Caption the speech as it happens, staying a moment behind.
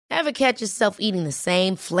Ever catch yourself eating the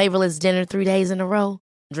same flavorless dinner 3 days in a row?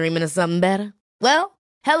 Dreaming of something better? Well,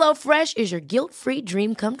 HelloFresh is your guilt-free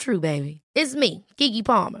dream come true, baby. It's me, Keke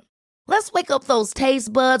Palmer. Let's wake up those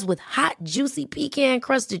taste buds with hot, juicy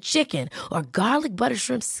pecan-crusted chicken or garlic butter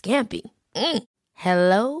shrimp scampi.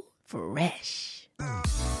 Hello Fresh.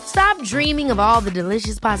 Stop dreaming of all the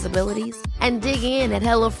delicious possibilities and dig in at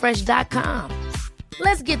HelloFresh.com.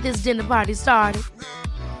 Let's get this dinner party started.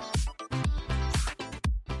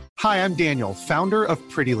 Hi, I'm Daniel, founder of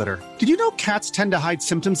Pretty Litter. Did you know cats tend to hide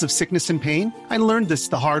symptoms of sickness and pain? I learned this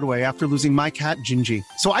the hard way after losing my cat, Gingy.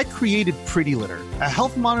 So I created Pretty Litter, a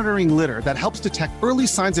health monitoring litter that helps detect early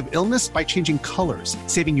signs of illness by changing colors,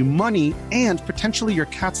 saving you money and potentially your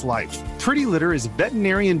cat's life. Pretty Litter is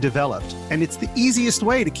veterinarian developed, and it's the easiest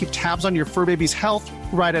way to keep tabs on your fur baby's health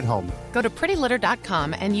right at home. Go to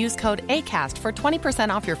prettylitter.com and use code ACAST for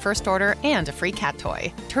 20% off your first order and a free cat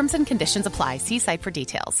toy. Terms and conditions apply. See site for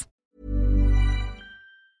details.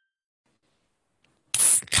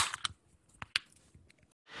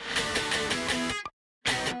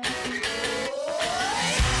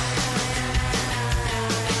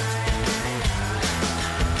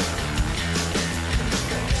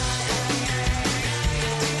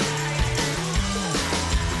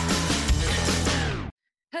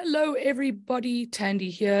 Hello, everybody. Tandy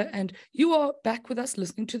here, and you are back with us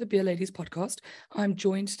listening to the Beer Ladies podcast. I'm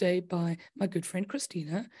joined today by my good friend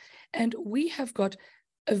Christina, and we have got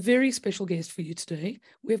a very special guest for you today.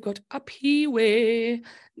 We've got Apiwe.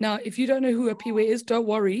 Now, if you don't know who Apiwe is, don't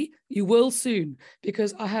worry, you will soon,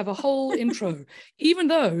 because I have a whole intro. Even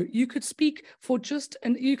though you could speak for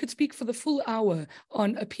the full hour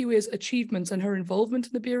on Apiwe's achievements and her involvement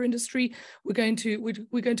in the beer industry, we're going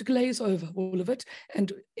to glaze over all of it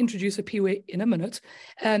and introduce Apiwe in a minute.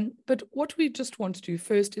 But what we just want to do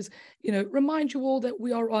first is, remind you all that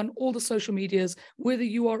we are on all the social medias, whether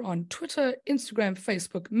you are on Twitter, Instagram,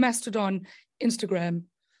 Facebook, Mastodon, Instagram.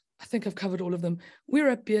 I think I've covered all of them. We're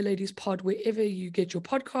at Beer Ladies Pod wherever you get your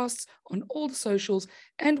podcasts, on all the socials,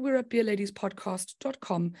 and we're at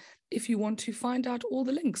beerladiespodcast.com if you want to find out all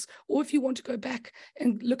the links, or if you want to go back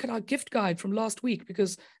and look at our gift guide from last week,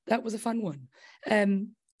 because that was a fun one.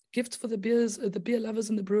 Gifts for the beer lovers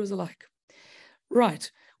and the brewers alike.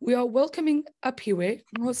 Right. We are welcoming Apiwe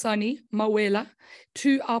Nhosani Mawela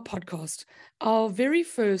to our podcast, our very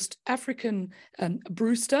first African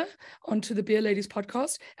brewster onto the Beer Ladies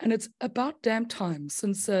podcast. And it's about damn time,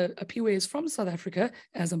 since Apiwe is from South Africa,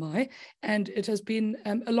 as am I, and it has been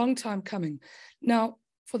a long time coming. Now,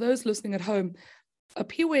 for those listening at home,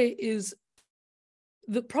 Apiwe is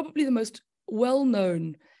probably the most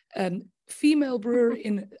well-known female brewer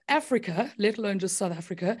in Africa, let alone just South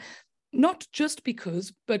Africa. Not just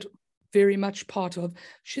because, but very much part of.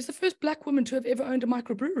 She's the first Black woman to have ever owned a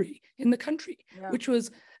microbrewery in the country, which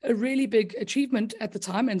was a really big achievement at the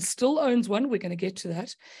time, and still owns one. We're going to get to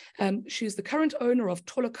that. She's the current owner of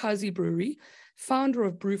Tolokazi Brewery, founder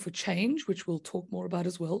of Brew for Change, which we'll talk more about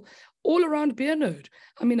as well, all-around beer nerd.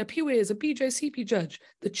 I mean, Apiwe is a BJCP judge,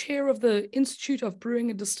 the chair of the Institute of Brewing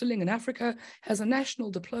and Distilling in Africa, has a national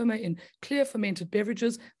diploma in clear fermented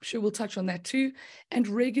beverages, I'm sure we'll touch on that too, and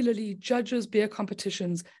regularly judges beer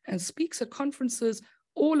competitions and speaks at conferences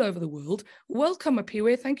all over the world. Welcome,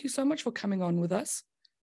 Apiwe. Thank you so much for coming on with us.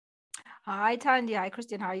 Hi, Tandy. Hi,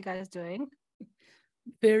 Christine. How are you guys doing?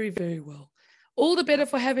 Very, very well. All the better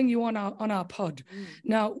for having you on our pod.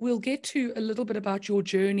 Now, we'll get to a little bit about your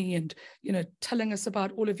journey and, telling us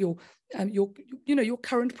about all of your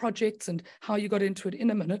current projects and how you got into it in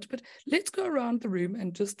a minute. But let's go around the room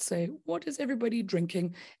and just say, what is everybody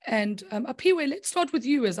drinking? And Apiwe, let's start with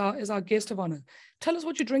you as our guest of honor. Tell us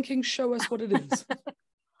what you're drinking. Show us what it is.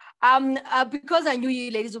 Because I knew you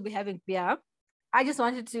ladies would be having beer, I just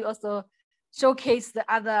wanted to also showcase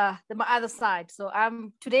my other side. So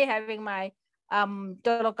I'm today having my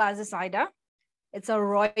Tolokazi cider. It's a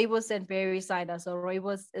rooibos and berry cider. So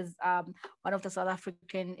rooibos is one of the South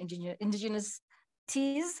African indigenous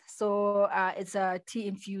teas. So it's a tea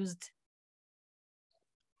infused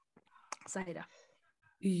cider.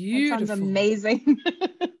 Beautiful. That sounds amazing.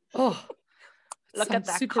 Oh, look at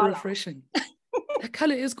that super color. Refreshing. The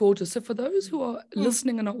color is gorgeous. So for those who are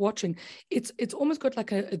listening and not watching, it's almost got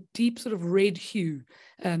like a deep sort of red hue.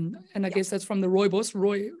 And I guess that's from the rooibos.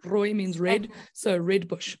 Roy means red. So red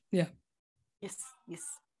bush. Yeah. Yes.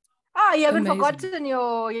 Ah, you haven't Amazing.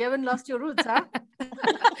 you haven't lost your roots, huh?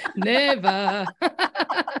 Never.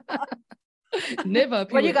 Never.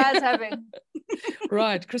 What are you guys having?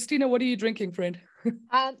 Right. Christina, what are you drinking, friend?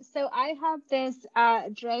 So I have this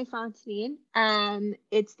Dre Fontaine.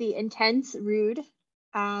 It's the Intense Rude,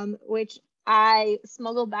 which I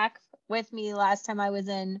smuggled back with me last time I was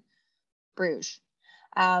in Bruges.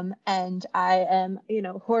 And I am,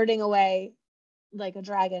 hoarding away like a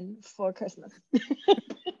dragon for Christmas.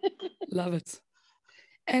 Love it.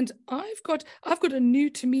 And I've got a new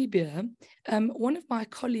to me beer. One of my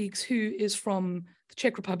colleagues who is from the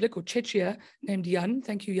Czech Republic or Czechia, named Jan,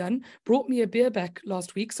 thank you, Jan, brought me a beer back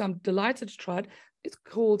last week. So I'm delighted to try it. It's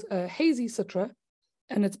called Hazy Citra,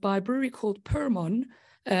 and it's by a brewery called Permon.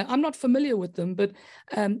 I'm not familiar with them, but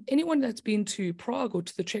anyone that's been to Prague or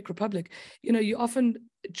to the Czech Republic, you often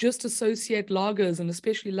just associate lagers, and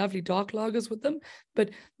especially lovely dark lagers, with them.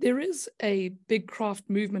 But there is a big craft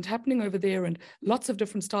movement happening over there, and lots of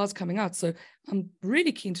different styles coming out. So I'm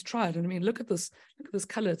really keen to try it. And I mean, look at this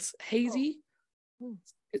color. It's hazy. Oh.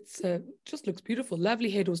 It's just looks beautiful.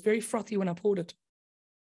 Lovely head. It was very frothy when I poured it.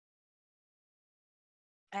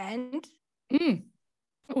 And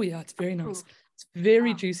oh yeah, it's very nice. It's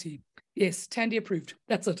very wow. Juicy. Yes, Tandy approved.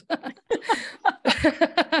 That's it.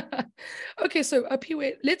 Okay, so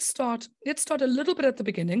Apiwe, let's start a little bit at the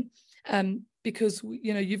beginning, because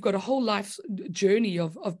you've got a whole life journey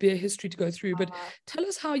of beer history to go through. But tell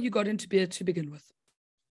us how you got into beer to begin with.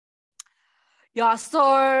 Yeah,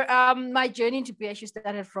 so my journey into beer actually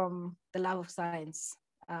started from the love of science.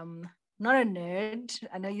 Not a nerd.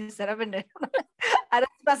 I know you said I'm a nerd. I don't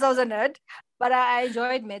think myself as a nerd, but I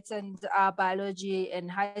enjoyed medicine, biology in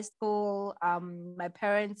high school. My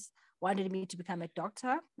parents wanted me to become a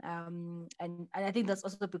doctor, and I think that's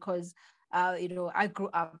also because I grew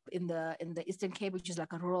up in the Eastern Cape, which is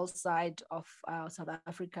like a rural side of South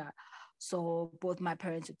Africa. So both my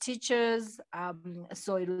parents were teachers,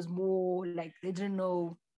 so it was more like they didn't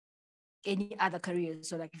know any other careers.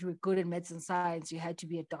 So like if you were good in medicine science, you had to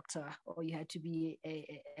be a doctor or you had to be a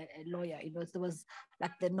lawyer. There was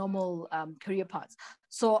like the normal career paths.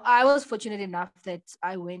 So I was fortunate enough that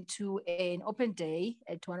I went to an open day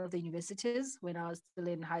at one of the universities when I was still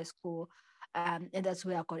in high school, and that's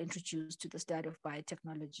where I got introduced to the study of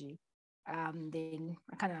biotechnology. Then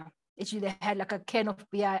I kind of actually they had like a can of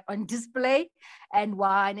beer on display, and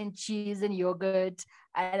wine and cheese and yogurt.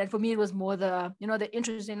 And for me, it was more the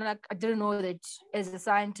interest in, like, I didn't know that as a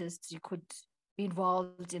scientist, you could be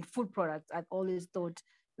involved in food products. I've always thought,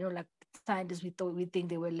 like scientists, we think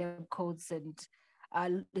they were lab coats and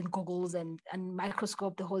in goggles and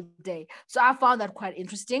microscope the whole day. So I found that quite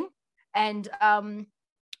interesting. And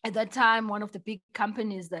at that time, one of the big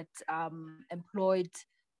companies that employed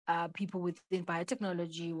people within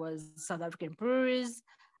biotechnology was South African Breweries.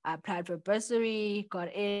 I applied for a bursary,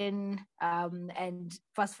 got in, and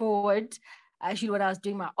fast forward, actually when I was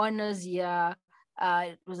doing my honors year,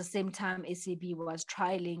 it was the same time SAB was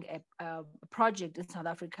trialing a project in South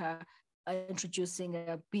Africa, introducing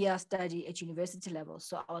a beer study at university level.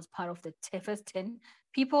 So I was part of the first 10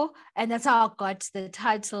 people, and that's how I got the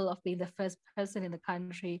title of being the first person in the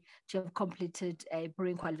country to have completed a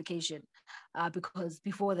brewing qualification. Because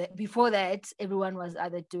before that, everyone was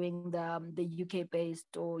either doing the UK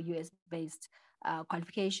based or US based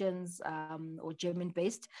qualifications, or German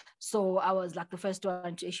based. So I was like the first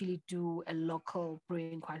one to actually do a local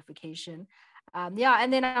brewing qualification. And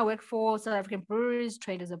then I worked for South African Breweries,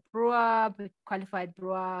 trained as a brewer, qualified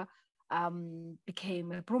brewer,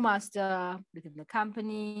 became a brewmaster within the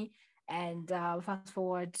company, and fast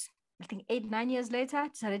forward, I think 8-9 years later,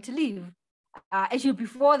 decided to leave. Actually,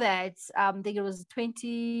 before that, I think it was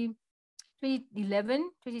 2010,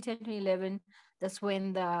 2011. That's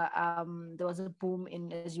when there was a boom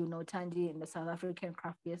in, as you know, Tandy, in the South African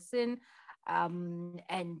craft beer scene.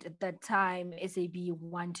 And at that time, SAB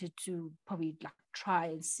wanted to probably like try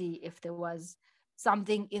and see if there was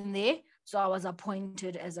something in there. So I was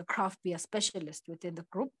appointed as a craft beer specialist within the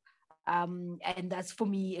group. And that's for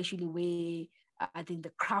me actually where I think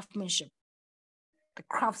the craftsmanship, the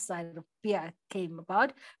craft side of beer came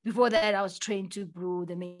about. Before that, I was trained to brew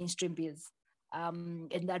the mainstream beers.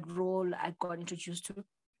 In that role, I got introduced to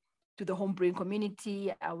the home brewing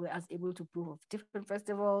community. I was able to brew of different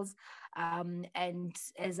festivals. And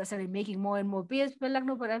as I started making more and more beers, people were like,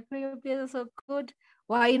 no, but I feel your beers are so good.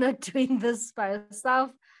 Why are you not doing this by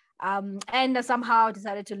yourself? And I somehow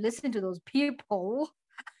decided to listen to those people.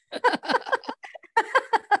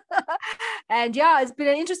 And yeah, it's been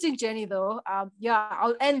an interesting journey though.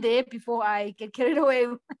 I'll end there before I get carried away.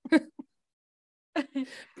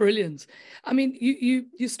 Brilliant. I mean,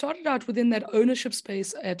 you started out within that ownership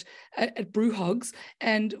space at BrewHogs,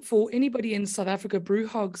 and for anybody in South Africa,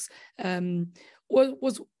 BrewHogs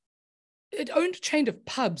was it owned a chain of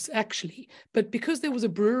pubs actually, but because there was a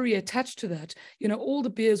brewery attached to that, all the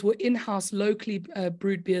beers were in-house, locally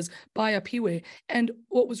brewed beers by Apiwe. And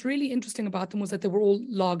what was really interesting about them was that they were all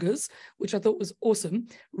lagers, which I thought was awesome.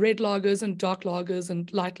 Red lagers and dark lagers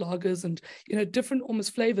and light lagers and, different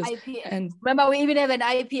almost flavors. And remember, we even have an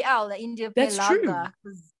IPL, the India Pale Lager.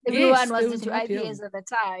 Everyone was into IPAs at the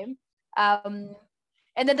time.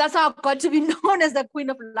 And then that's how I got to be known as the Queen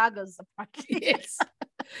of Lagers. Yes,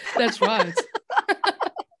 that's right.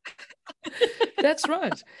 That's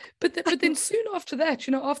right. But then soon after that,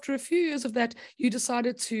 after a few years of that, you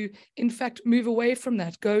decided to, in fact, move away from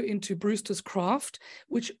that, go into Brewster's Craft,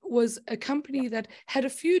 which was a company that had a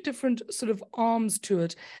few different sort of arms to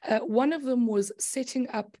it. One of them was setting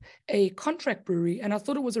up a contract brewery. And I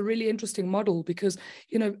thought it was a really interesting model because,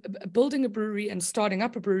 building a brewery and starting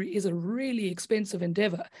up a brewery is a really expensive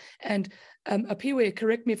endeavor. And Apiwe,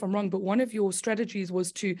 correct me if I'm wrong, but one of your strategies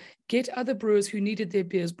was to get other brewers who needed their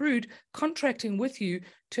beers brewed contracting with you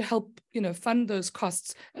to help, fund those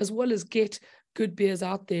costs, as well as get good beers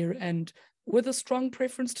out there, and with a strong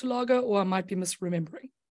preference to lager, or I might be misremembering.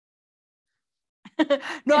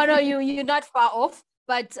 No, you're not far off.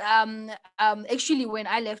 But actually, when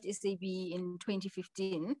I left SAB in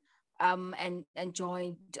 2015, and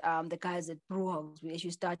joined the guys at Brewhouse, we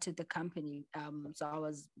actually started the company. So I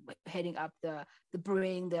was heading up the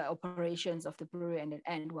brewing, the operations of the brewery,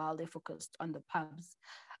 and while they focused on the pubs.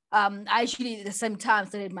 I actually at the same time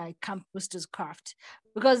started my Camp Brewster's Craft,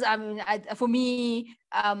 because for me,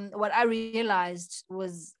 what I realized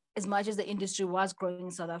was, as much as the industry was growing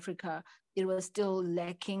in South Africa, it was still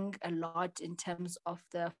lacking a lot in terms of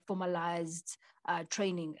the formalized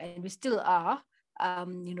training, and we still are.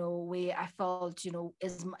 Where I felt,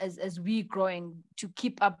 as we growing, to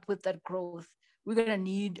keep up with that growth, we're going to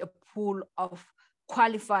need a pool of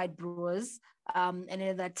qualified brewers. And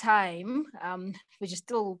at that time, which is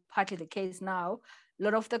still partly the case now, a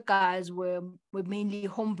lot of the guys were mainly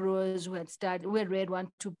home brewers who had read 1-2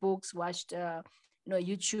 books, watched, a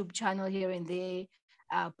YouTube channel here and there,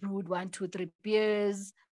 brewed 1, 2, 3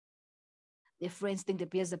 beers. Their friends think the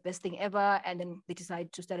beer is the best thing ever, and then they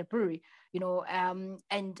decide to start a brewery,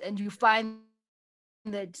 and you find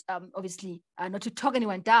that obviously, not to talk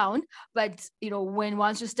anyone down, but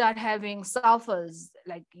once you start having sulfurs,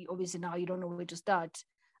 like obviously now you don't know where to start.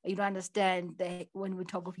 You don't understand that when we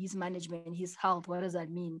talk of his management, his health, what does that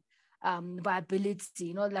mean?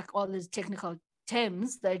 Viability, like all these technical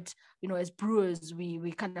terms that as brewers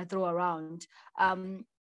we kind of throw around.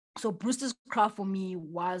 So Brewster's Craft for me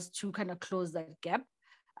was to kind of close that gap.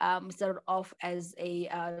 Started off as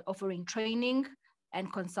offering training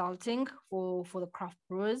and consulting for the craft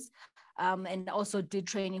brewers, and also did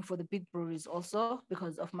training for the big breweries also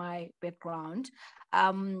because of my background.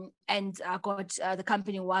 And I got the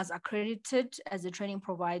company was accredited as a training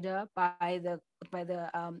provider by the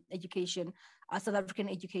education, South African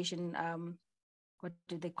education. What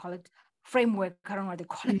do they call it? Framework. I don't know what they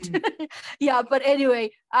call it. Yeah, but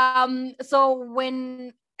anyway, so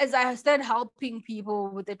as I started helping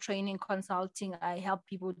people with the training consulting, I help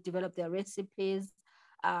people develop their recipes,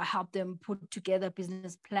 help them put together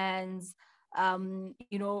business plans. Some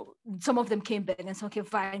of them came back and said, okay,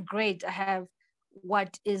 fine, great, I have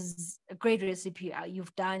what is a great recipe.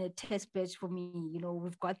 You've done a test batch for me,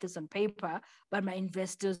 we've got this on paper, but my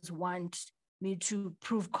investors want me to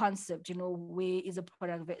prove concept, where is a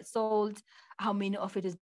product sold, how many of it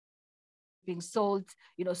is being sold,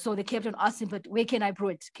 so they kept on asking, but where can I brew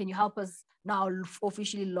it? Can you help us now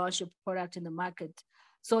officially launch a product in the market?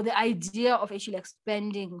 So the idea of actually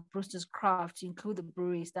expanding Brewster's Craft to include the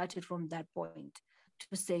brewery started from that point,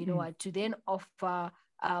 to say, to then offer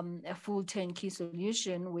a full turnkey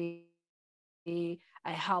solution where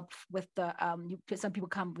I help with the some people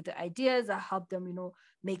come with the ideas. I help them,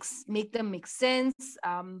 make them make sense.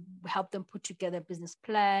 Help them put together a business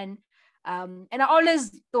plan. And I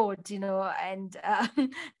always thought,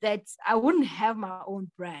 that I wouldn't have my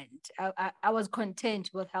own brand. I was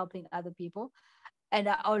content with helping other people. And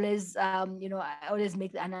I always, I always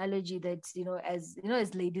make the analogy that,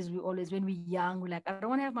 as ladies, we always, when we're young, we're like, I don't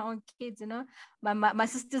want to have my own kids, my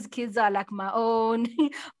sister's kids are like my own,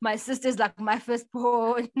 my sister's like my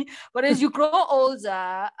firstborn. But as you grow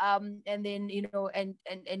older, and then,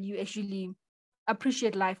 and you actually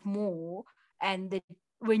appreciate life more, and then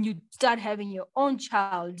when you start having your own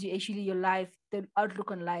child, your life, the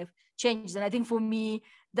outlook on life changes. And I think for me,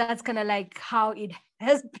 that's kind of like how it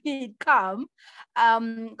has become.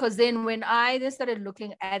 Because then when I then started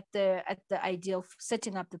looking at the idea of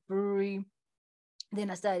setting up the brewery,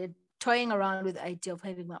 then I started toying around with the idea of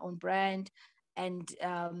having my own brand.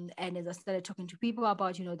 And as I started talking to people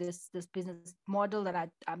about, this business model that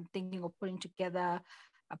I'm thinking of putting together,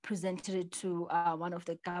 I presented it to one of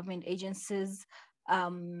the government agencies.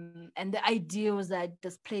 And the idea was that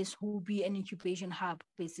this place will be an incubation hub,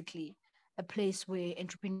 basically, a place where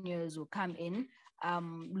entrepreneurs will come in,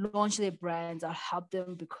 launch their brands. I'll help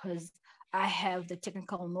them because I have the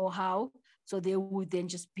technical know-how. So they would then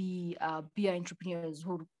just be beer entrepreneurs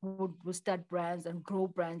who would start brands and grow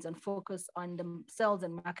brands and focus on themselves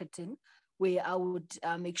and marketing, where I would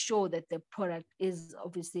make sure that the product is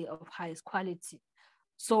obviously of highest quality.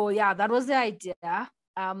 So yeah, that was the idea.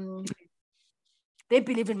 They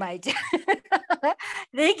believe in my idea.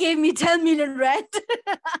 They gave me 10 million rand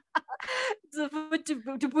to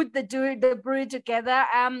put the brewery together.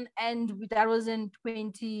 And that was in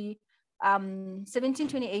 2017,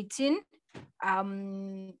 2018.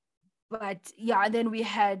 But yeah, and then we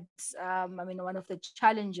had, one of the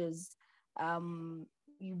challenges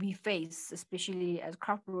we face, especially as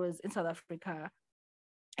craft brewers in South Africa.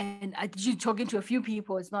 And actually talking to a few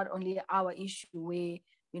people, it's not only our issue where,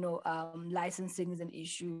 licensing is an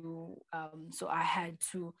issue. So I had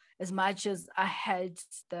to, as much as I had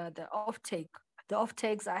the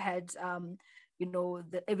offtakes, I had,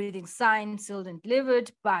 everything signed, sealed and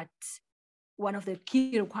delivered. But one of the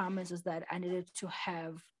key requirements is that I needed to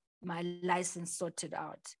have my license sorted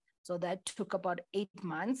out. So that took about 8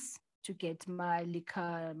 months to get my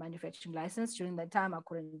liquor manufacturing license. During that time, I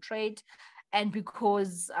couldn't trade. And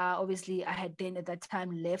because obviously I had then at that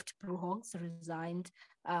time left Brewhogs, resigned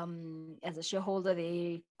as a shareholder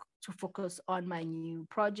there to focus on my new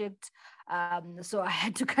project. So I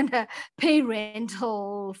had to kind of pay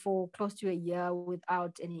rental for close to a year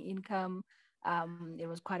without any income. It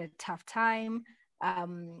was quite a tough time.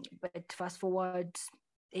 But fast forward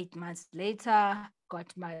 8 months later,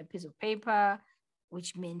 got my piece of paper,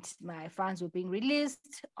 which meant my funds were being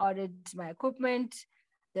released, ordered my equipment.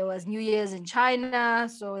 There was New Year's in China,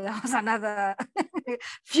 so that was another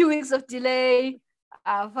few weeks of delay.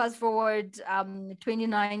 Fast forward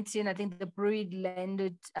 2019, I think the brewery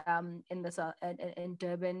landed in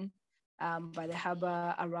Durban by the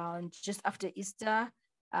harbor around just after Easter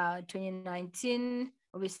 2019.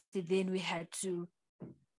 Obviously, then we had to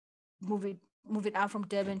move it out from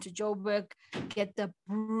Durban to Joburg, get the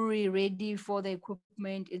brewery ready for the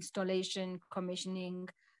equipment, installation, commissioning.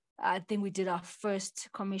 I think we did our first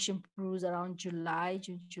commission brews around July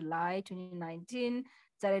 2019.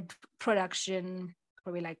 Started production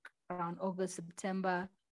probably like around August, September.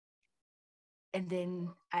 And then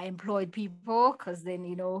I employed people because then,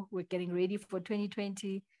 we're getting ready for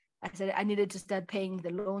 2020. I said I needed to start paying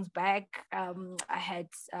the loans back. I had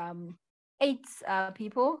 8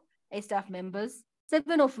 people, 8 staff members,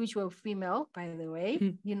 7 of which were female, by the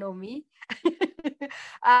way. You know me.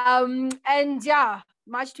 And yeah,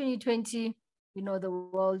 March 2020, the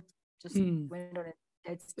world just went on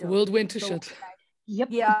a the world went to shit. Yep.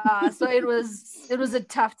 Yeah, so it was a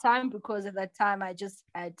tough time because at that time I just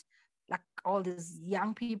had like all these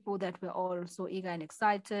young people that were all so eager and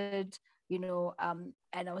excited,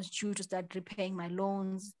 and I was due to start repaying my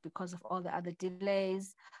loans because of all the other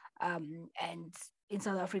delays. And in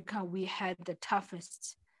South Africa, we had the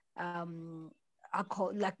toughest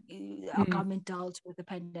alcohol, our government dealt with the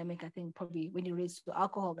pandemic. I think probably when it relates to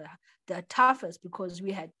alcohol, the toughest because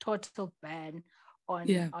we had total ban on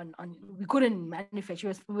we couldn't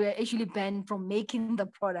manufacture. We were actually banned from making the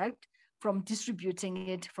product, from distributing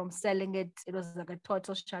it, from selling it. It was like a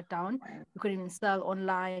total shutdown. We couldn't even sell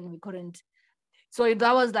online. We couldn't. So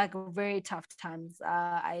that was like very tough times.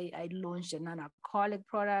 I launched a non-alcoholic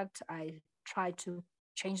product. I tried to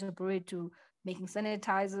change the brewery to making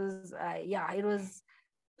sanitizers. It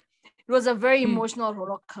was a very emotional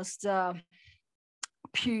roller coaster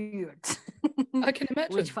period. I can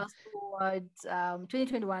imagine. Which fast forward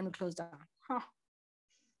 2021 we closed down.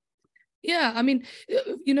 Yeah, I mean,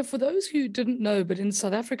 for those who didn't know, but in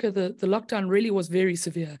South Africa, the lockdown really was very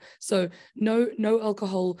severe. So no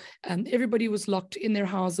alcohol, and everybody was locked in their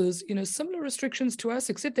houses. Similar restrictions to us,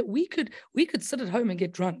 except that we could sit at home and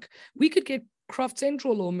get drunk. We could get Craft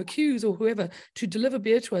Central or McHugh's or whoever to deliver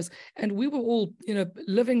beer to us, and we were all,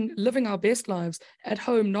 living our best lives at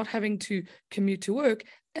home, not having to commute to work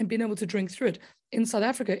and being able to drink through it. In South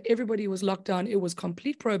Africa, everybody was locked down. It was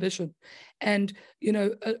complete prohibition. And,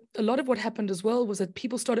 a lot of what happened as well was that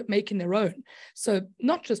people started making their own. So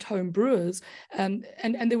not just home brewers. And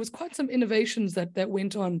there was quite some innovations that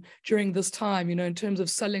went on during this time, in terms of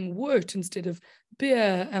selling wort instead of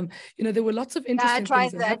beer. There were lots of interesting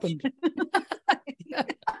things that happened.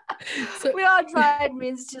 So, We all tried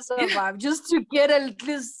means to survive, just to get at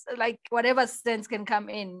least like whatever sense can come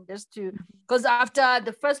in, just to, because after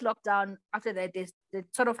the first lockdown, after that they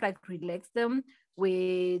sort of like relaxed them,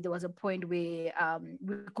 where there was a point where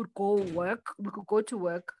we could go to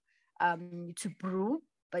work to brew,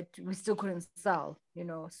 but we still couldn't sell,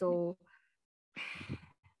 so.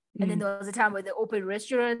 And then there was a time where they opened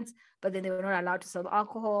restaurants, but then they were not allowed to sell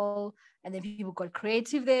alcohol. And then people got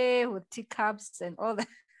creative there with teacups and all that.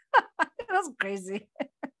 It was crazy.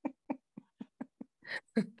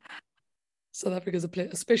 South Africa is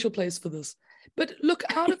a special place for this. But look,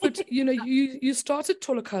 out of it, you started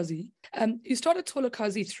Tolokazi. You started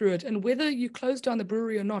Tolokazi through it, and whether you closed down the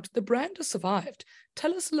brewery or not, the brand has survived.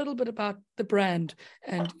 Tell us a little bit about the brand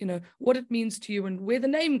and what it means to you and where the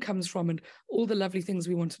name comes from and all the lovely things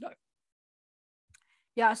we want to know.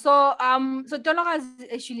 Yeah, so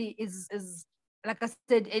Tolokazi actually is like I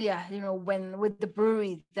said earlier, when with the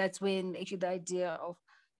brewery, that's when actually the idea of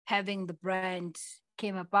having the brand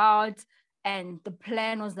came about. And the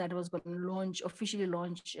plan was that it was going to officially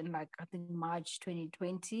launch in I think March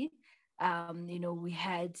 2020. We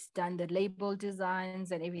had done the label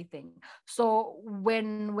designs and everything. So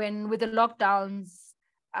when with the lockdowns,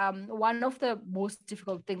 one of the most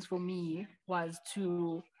difficult things for me was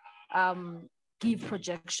to give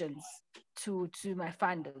projections to my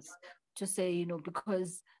funders, to say,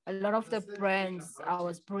 because a lot of the brands I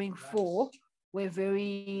was brewing for were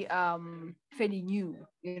very fairly new,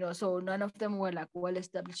 so none of them were like well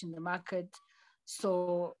established in the market.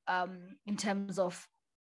 So in terms of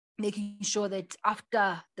making sure that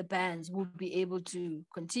after the bands would be able to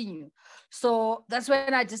continue. So that's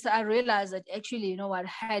when I realized that actually,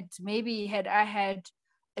 had I had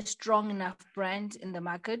a strong enough brand in the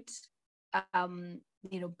market,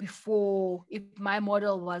 before, if my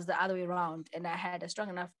model was the other way around and I had a strong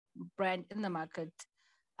enough brand in the market,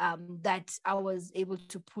 that I was able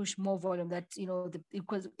to push more volume, that, it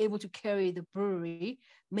was able to carry the brewery,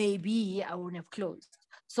 maybe I wouldn't have closed.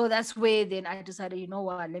 So that's where then I decided,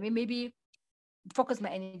 let me maybe focus my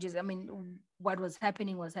energies. I mean, what was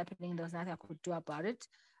happening. There was nothing I could do about it.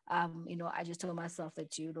 I just told myself that,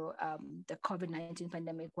 the COVID-19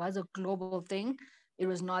 pandemic was a global thing. It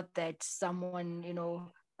was not that someone, in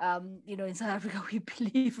South Africa, we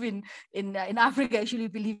believe in Africa, actually, we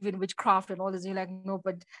believe in witchcraft and all this. You're like, no,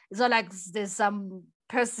 but it's not like there's some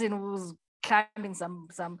person who's climbing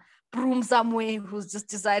some broom somewhere who's just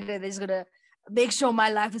decided they're just gonna make sure my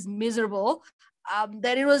life is miserable.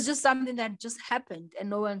 That it was just something that just happened and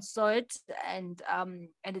no one saw it, and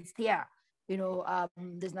it's there.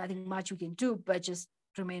 There's nothing much we can do but just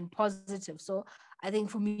remain positive. So I think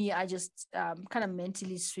for me, I just kind of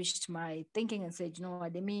mentally switched my thinking and said,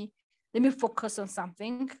 what, let me focus on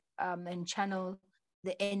something and channel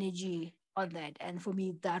the energy on that. And for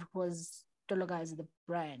me, that was Tolokazi, the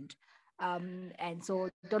brand. And so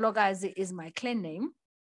Tolokazi is my clan name.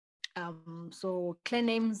 So clan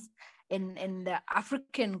names in the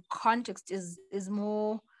African context is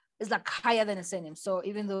like higher than a surname. So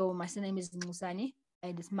even though my surname is Musani,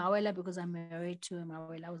 and it's Mawela because I'm married to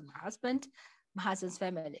Mawela, who's my husband's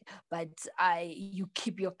family, but you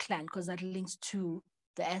keep your clan because that links to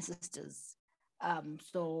the ancestors.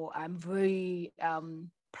 So I'm very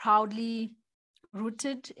proudly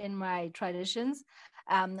rooted in my traditions.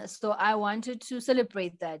 So I wanted to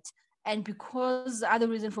celebrate that. And because the other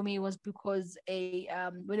reason for me was because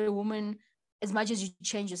when a woman, as much as you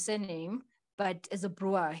change your surname, but as a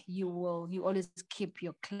brewer, you always keep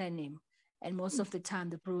your clan name. And most of the time,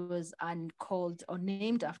 the brewers are called or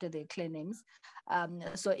named after their clan names.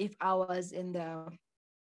 So if I was in the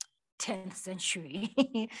 10th century,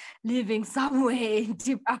 living somewhere in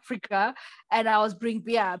deep Africa, and I was bringing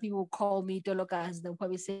beer, people would call me Tolokazi. They'll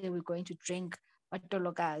probably say we're going to drink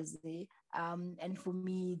Tolokazi. And for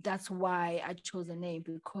me, that's why I chose a name,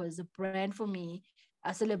 because the brand for me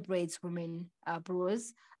celebrates women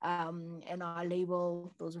brewers. And our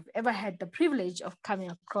label, those who've ever had the privilege of coming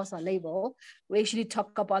across our label, we actually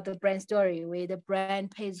talk about the brand story, where the brand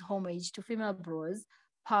pays homage to female brewers,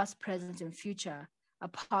 past, present, and future. A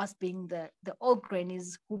past being the old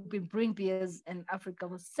grannies who've been brewing beers in Africa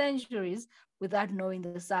for centuries without knowing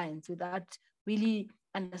the science, without really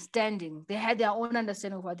understanding. They had their own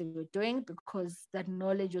understanding of what they were doing because that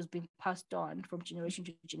knowledge was being passed on from generation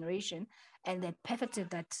to generation, and they perfected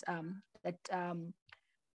that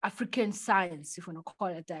African science, if we want to call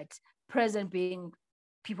it that. Present being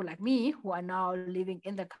people like me who are now living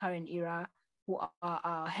in the current era, who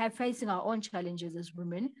are facing our own challenges as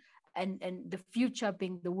women, and the future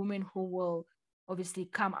being the women who will obviously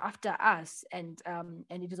come after us, and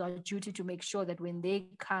it is our duty to make sure that when they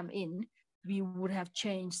come in, we would have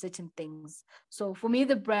changed certain things. So for me,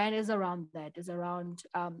 the brand is around that. Is around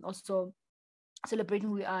also celebrating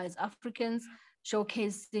who we are as Africans,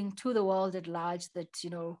 showcasing to the world at large that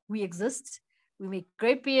we exist. We make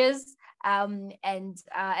great beers, and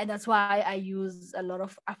that's why I use a lot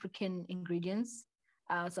of African ingredients.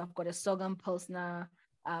 So I've got a sorghum pilsner,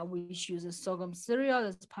 which uses sorghum cereal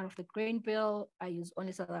as part of the grain bill. I use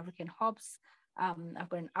only South African hops. I've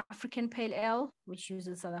got an African pale ale, which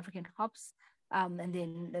uses South African hops. And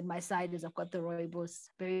then at my side is I've got the rooibos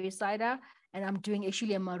berry cider, and I'm doing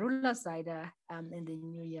actually a marula cider in the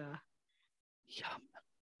new year.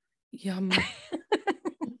 Yum.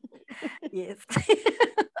 Yes.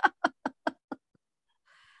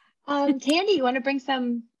 Tandy, you want to bring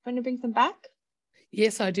some back?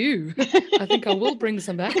 Yes, I do. I think I will bring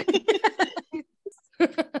some back.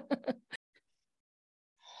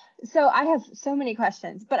 So I have so many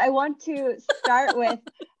questions, but I want to start with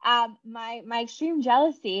my extreme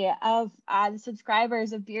jealousy of the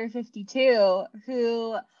subscribers of Beer 52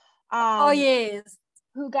 who oh yes,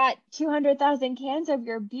 who got 200,000 cans of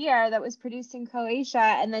your beer that was produced in Croatia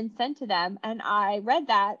and then sent to them. And I read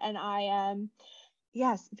that and I am,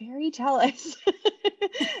 yes, very jealous.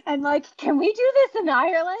 And like, can we do this in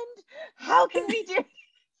Ireland? How can we do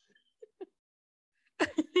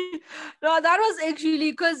No, that was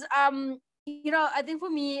actually because I think for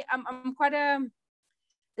me, I'm quite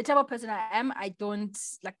the type of person I am. I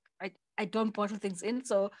don't bottle things in.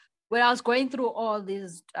 So when I was going through all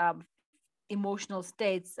these emotional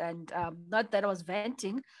states, and not that I was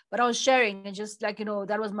venting, but I was sharing, and just like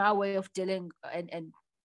that was my way of dealing, and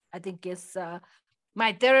I think it's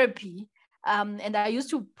my therapy. And I used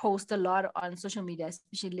to post a lot on social media,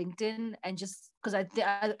 especially LinkedIn, and just because at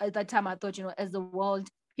that time I thought, as the world,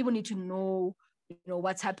 people need to know,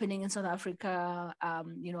 what's happening in South Africa,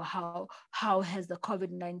 how has the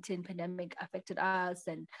COVID-19 pandemic affected us,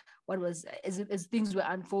 and what was as things were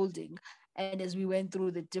unfolding, and as we went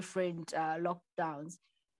through the different lockdowns.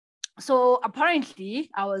 So apparently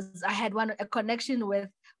I had a connection with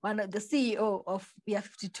one of the CEO of Beer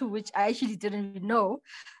 52, which I actually didn't even know.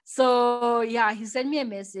 So yeah, he sent me a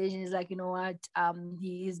message and he's like, what?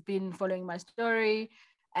 He's been following my story,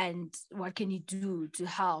 and what can you do to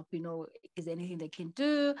help? Is there anything they can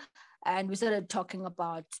do? And we started talking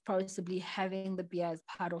about possibly having the beer as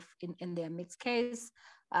part of in their mixed case.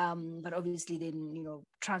 But obviously then,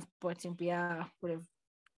 transporting beer would have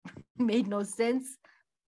made no sense.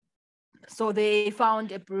 So they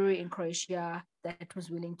found a brewery in Croatia that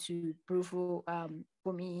was willing to brew for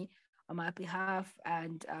me on my behalf,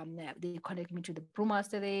 and they connected me to the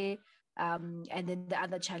brewmaster there. And then the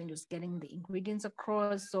other challenge was getting the ingredients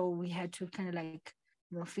across. So we had to kind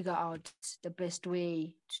of figure out the best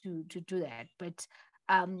way to do that. But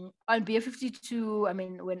on Beer 52, I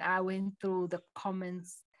mean, when I went through the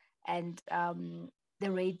comments and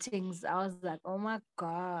the ratings, I was like, oh my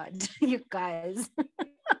God, you guys.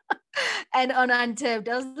 And on Untapped,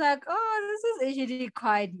 I was like, oh, this is actually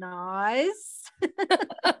quite nice.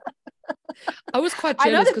 I was quite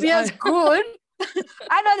jealous. I know the beer's good.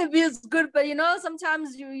 I know the beer's good, but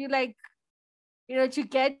sometimes you like, you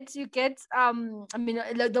get I mean,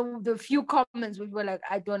 like the few comments which were like,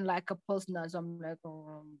 I don't like a Pilsner, so I'm like,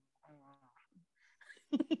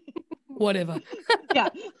 whatever. Yeah.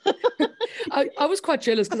 I was quite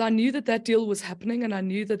jealous because I knew that deal was happening, and I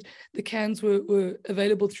knew that the cans were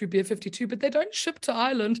available through Beer 52, but they don't ship to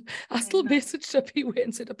Ireland. I still messaged Apiwe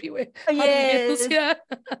and said, Apiwe, how do we get this here?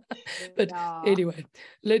 But anyway,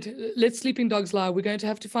 let sleeping dogs lie. We're going to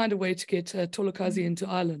have to find a way to get Tolokazi into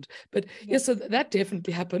Ireland. But yes, so that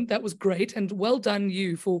definitely happened. That was great, and well done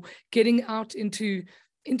you for getting out into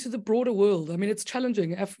the broader world. I mean, it's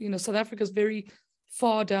challenging. South Africa's very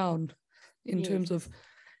far down in terms of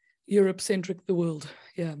Europe-centric the world.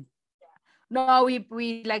 Yeah. No,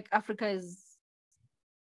 we like Africa is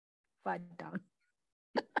far down.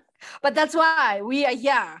 But that's why we are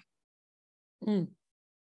here.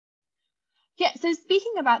 Yeah, so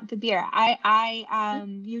speaking about the beer,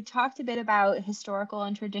 you talked a bit about historical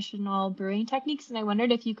and traditional brewing techniques, and I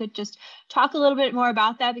wondered if you could just talk a little bit more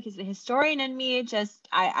about that, because the historian in me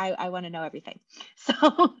I want to know everything.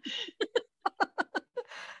 So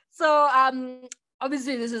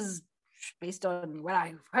obviously this is based on what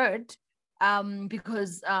I've heard,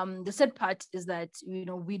 because the sad part is that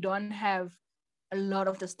we don't have a lot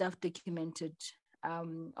of the stuff documented,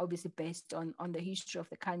 obviously based on the history of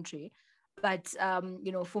the country. But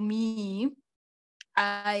for me,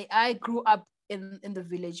 I grew up in the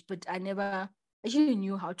village, but I never actually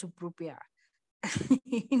knew how to brew beer.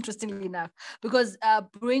 Interestingly enough, because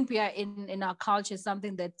brewing beer in our culture is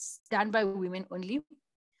something that's done by women only.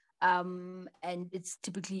 And it's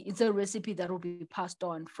a recipe that will be passed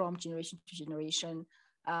on from generation to generation.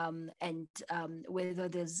 And whether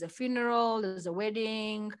there's a funeral, there's a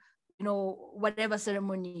wedding, whatever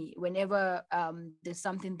ceremony, whenever there's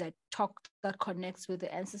something that connects with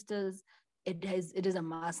the ancestors, it is a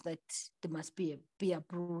must that there must be a beer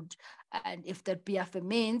brewed. And if that beer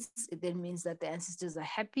ferments, it then means that the ancestors are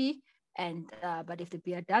happy. And but if the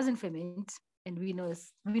beer doesn't ferment, and we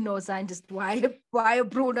know scientists why a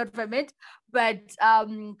brew not ferment, but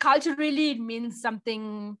culturally it means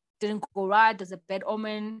something didn't go right, there's a bad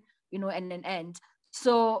omen, and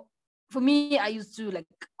so for me, I used to, like,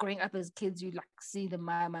 growing up as kids, you like see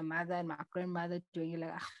my mother and my grandmother doing,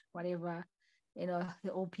 like, whatever,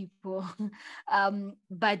 the old people.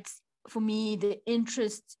 But for me, the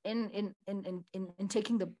interest in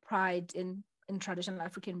taking the pride in traditional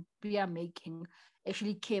African beer making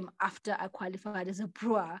actually came after I qualified as a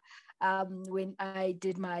brewer, when I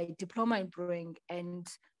did my diploma in brewing. And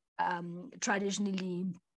traditionally,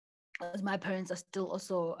 as my parents are still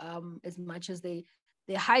also, as much as they're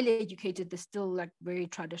highly educated, they're still like very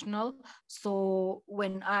traditional. So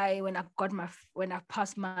when I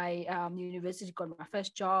passed my university, got my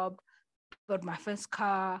first job, got my first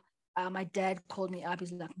car, my dad called me up.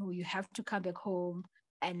 He's like, no, you have to come back home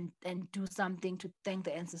and do something to thank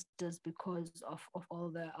the ancestors because of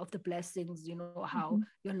all the blessings, how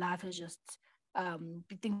your life has just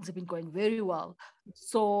things have been going very well.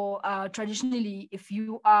 So traditionally,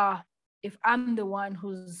 if I'm the one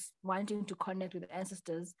who's wanting to connect with the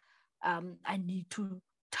ancestors, I need to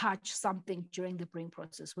touch something during the brewing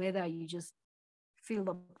process, whether you just fill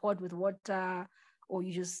the pot with water or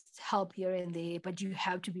you just help here and there, but you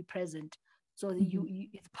have to be present. So that you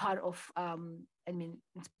it's part of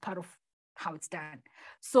it's part of how it's done.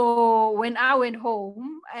 So when I went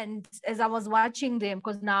home, and as I was watching them,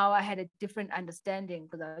 because now I had a different understanding,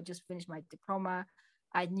 because I just finished my diploma,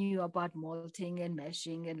 I knew about malting and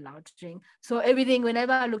mashing and lautering. So everything,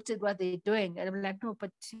 whenever I looked at what they're doing, and I'm like, no,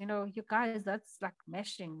 but you guys, that's like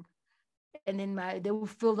mashing. And then they will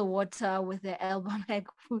fill the water with their elbow.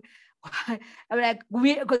 I'm like,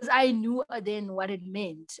 because I knew then what it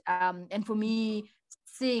meant. And for me,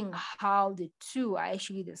 seeing how the two are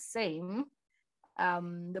actually the same,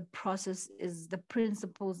 the process is the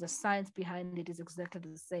principles, the science behind it is exactly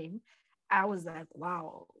the same. I was like,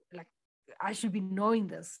 wow, like I should be knowing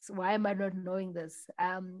this. Why am I not knowing this?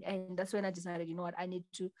 And that's when I decided, you know what, I need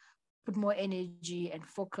to put more energy and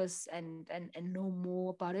focus and know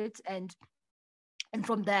more about it. And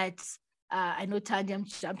from that, I know, Tanya, I'm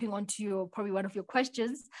jumping onto probably one of your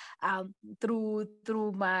questions. Through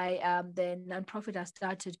my the nonprofit I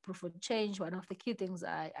started, Proof for Change, one of the key things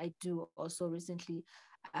I do also recently,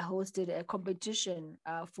 I hosted a competition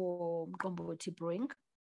for Mqombothi brewing,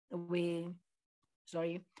 where,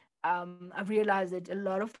 I've realized that a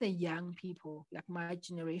lot of the young people, like my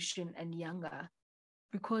generation and younger,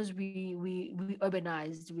 because we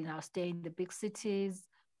urbanized, we now stay in the big cities,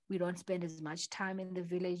 we don't spend as much time in the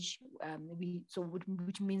village,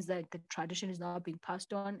 which means that the tradition is not being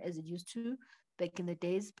passed on as it used to back in the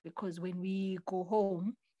days. Because when we go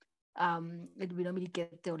home, we normally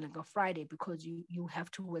get there on like a Friday, because you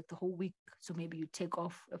have to work the whole week, so maybe you take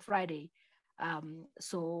off a Friday. And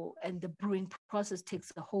the brewing process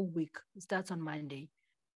takes a whole week. It starts on Monday,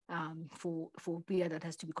 for beer that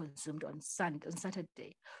has to be consumed on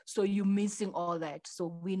Saturday. So you're missing all that.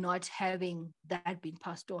 So we're not having that being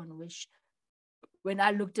passed on, which, when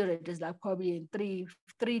I looked at it, is like probably in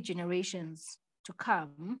three generations to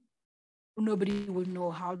come, nobody will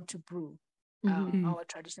know how to brew our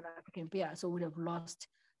traditional African beer. So we'd have lost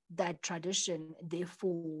that tradition.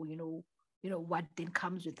 Therefore, what then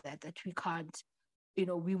comes with that we can't,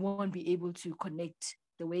 we won't be able to connect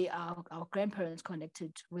the way our grandparents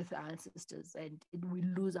connected with our ancestors, and we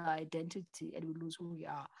lose our identity and we lose who we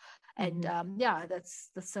are. And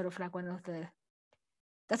that's sort of like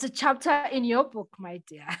that's a chapter in your book, my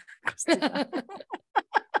dear Christina.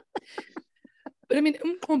 But I mean,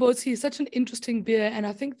 Mqombothi is such an interesting beer. And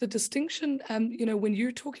I think the distinction, when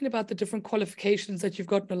you're talking about the different qualifications that you've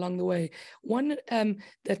gotten along the way, one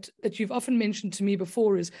that you've often mentioned to me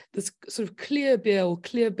before is this sort of clear beer or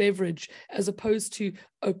clear beverage, as opposed to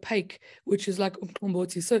opaque, which is like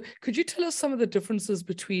Mqombothi. So could you tell us some of the differences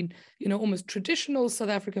between, almost traditional South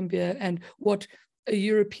African beer and what a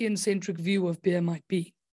European-centric view of beer might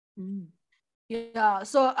be? Yeah,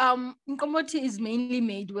 so Mqombothi is mainly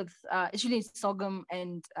made with actually sorghum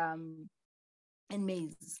and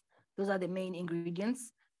maize. Those are the main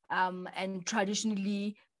ingredients. And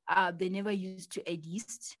traditionally, they never used to add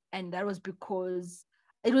yeast, and that was because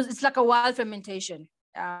it's like a wild fermentation,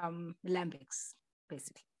 lambics,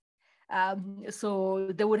 basically.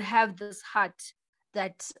 So they would have this hut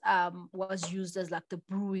that was used as like the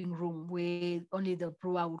brewing room, where only the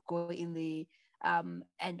brewer would go in the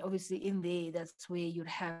and obviously in there, that's where you'd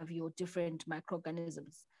have your different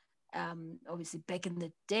microorganisms. Obviously back in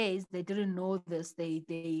the days, they didn't know this.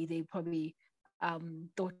 They probably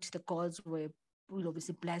thought the gods were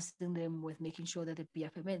obviously blessing them with making sure that the beer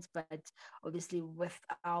ferments. But obviously with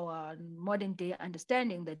our modern day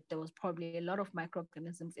understanding, that there was probably a lot of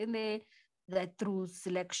microorganisms in there that through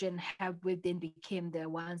selection have then became the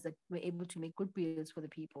ones that were able to make good beers for the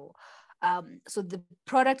people. So the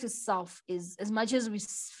product itself is, as much as we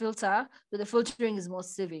filter, but the filtering is more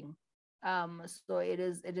sieving. So it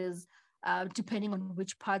is depending on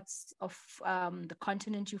which parts of the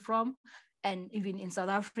continent you're from. And even in South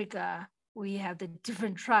Africa, we have the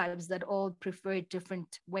different tribes that all prefer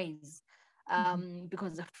different ways.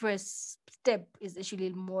 Because the first step is actually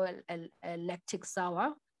more a lactic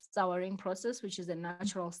souring process, which is a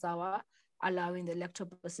natural sour, allowing the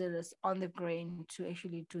lactobacillus on the grain to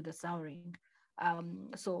actually do the souring.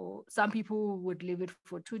 So some people would leave it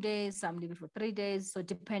for 2 days, some leave it for 3 days. So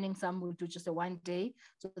depending, some will do just a 1 day.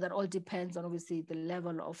 So that all depends on obviously the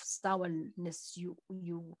level of sourness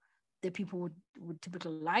the people would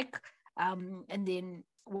typically like. And then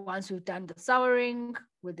once we've done the souring,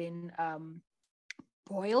 we then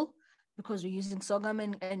boil, because we're using sorghum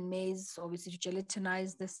and maize, obviously, to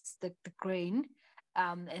gelatinize the grain.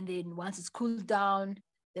 And then once it's cooled down,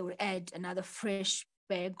 they will add another fresh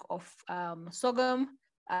bag of sorghum.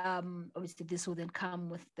 Obviously, this will then come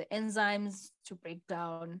with the enzymes to break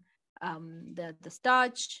down the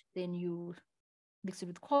starch. Then you mix it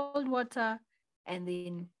with cold water, and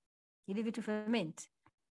then you leave it to ferment.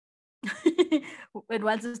 And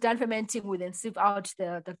once it's done fermenting, we then sieve out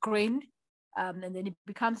the grain, and then it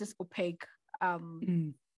becomes this opaque.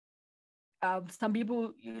 Some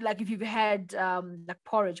people, like if you've had like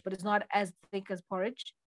porridge, but it's not as thick as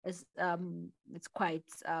porridge. It's quite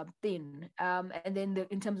thin. And then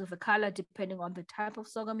in terms of the color, depending on the type of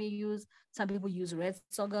sorghum you use, some people use red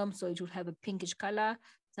sorghum, so it would have a pinkish color.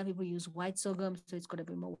 Some people use white sorghum, so it's going to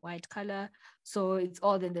be more white color. So it's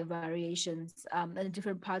all in the variations. And in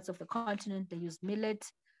different parts of the continent, they use millet.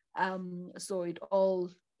 So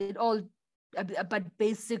but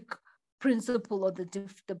basic principle or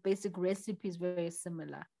the basic recipe is very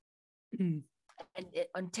similar. And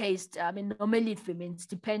on taste, I mean, normally it ferments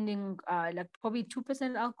depending, like probably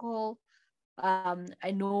 2% alcohol.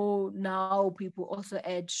 I know now people also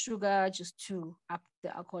add sugar just to up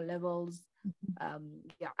the alcohol levels.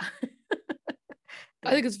 Yeah.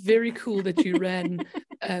 I think it's very cool that you ran.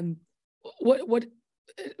 What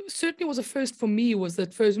certainly was a first for me was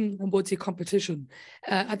that first Mboti competition.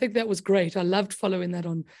 I think that was great. I loved following that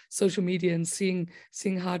on social media and seeing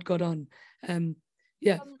how it got on.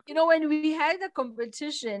 Yeah. When we had the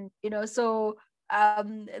competition, so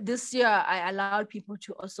this year I allowed people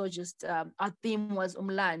to also just, our theme was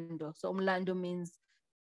Umlando. So Umlando means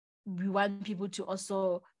we want people to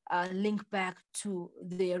also link back to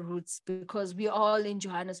their roots, because we're all in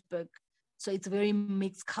Johannesburg. So it's a very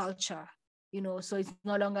mixed culture, so it's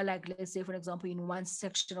no longer like, let's say, for example, in one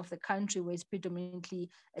section of the country where it's predominantly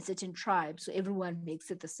a certain tribe. So everyone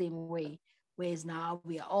makes it the same way. Whereas now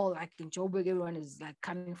we are all like in Joburg, everyone is like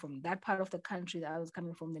coming from that part of the country. That I was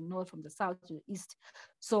coming from the north, from the south to the east.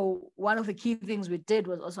 So one of the key things we did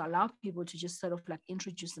was also allow people to just sort of like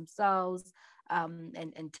introduce themselves,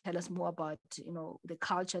 and tell us more about the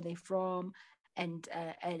culture they're from. And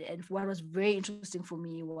what was very interesting for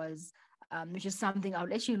me was, which is something I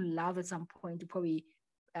would actually love at some point to probably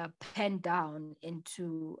pen down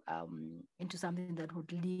into something that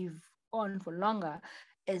would live on for longer,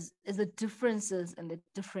 is the differences and the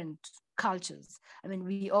different cultures. I mean,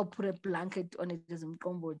 we all put a blanket on it as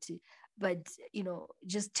Mkomboti, but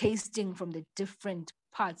just tasting from the different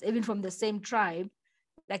parts, even from the same tribe.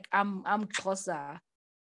 Like I'm Xhosa,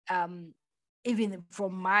 even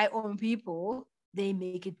from my own people, they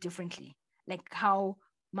make it differently. Like how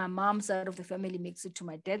my mom's side of the family makes it to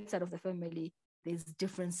my dad's side of the family, there's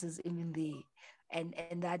differences even there.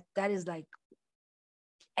 And that is like,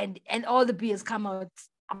 and all the beers come out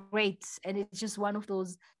great. And it's just one of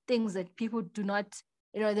those things that people do not,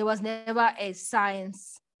 there was never a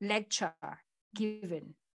science lecture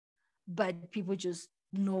given, but people just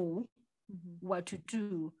know what to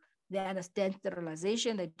do. They understand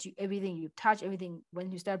sterilization, that everything you touch, everything, when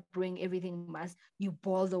you start brewing, everything you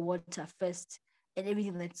boil the water first, and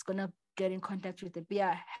everything that's going to get in contact with the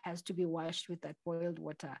beer has to be washed with that boiled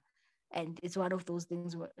water. And it's one of those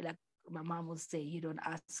things where, like my mom would say, you don't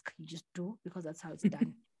ask, you just do, because that's how it's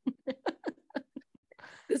done.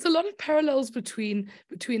 There's a lot of parallels between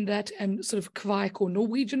that and sort of Kveik or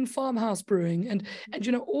Norwegian farmhouse brewing and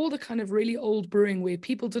all the kind of really old brewing where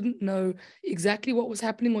people didn't know exactly what was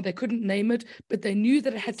happening or they couldn't name it, but they knew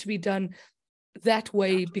that it had to be done that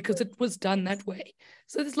way because it was done that way.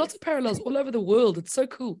 So there's lots of parallels all over the world. It's so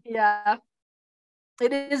cool. Yeah,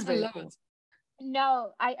 it is very cool. It.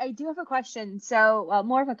 No, I do have a question. So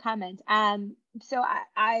more of a comment. So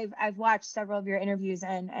I've watched several of your interviews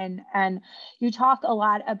and you talk a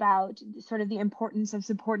lot about sort of the importance of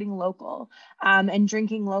supporting local and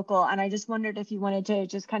drinking local. And I just wondered if you wanted to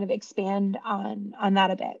just kind of expand on that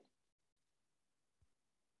a bit.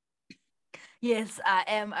 Yes, I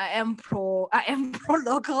am pro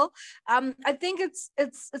local. I think it's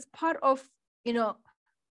part of,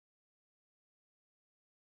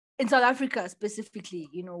 in South Africa specifically,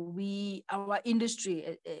 our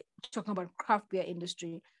industry, talking about craft beer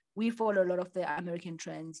industry, we follow a lot of the American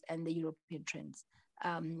trends and the European trends.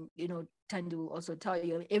 Thandi will also tell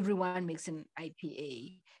you, everyone makes an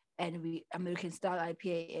IPA and American style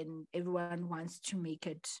IPA, and everyone wants to make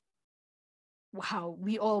it how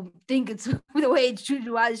we all think it's the way it should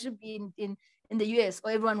be in the US,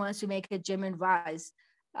 or everyone wants to make a German Weiss.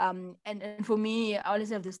 And for me, I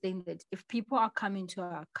always have this thing that if people are coming to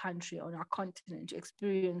our country, on our continent, to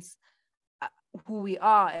experience who we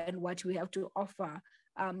are and what we have to offer,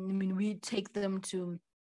 we take them to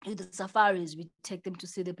the safaris, we take them to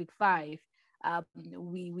see the Big Five.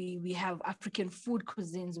 We have African food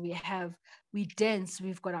cuisines, we dance,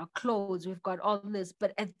 we've got our clothes, we've got all this,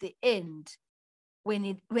 but at the end,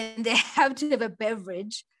 when they have to have a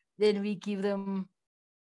beverage, then we give them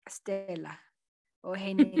Stella or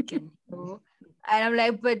Heineken, and I'm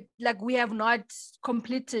like, but like, we have not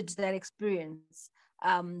completed that experience,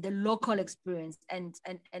 the local experience, and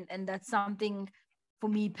that's something for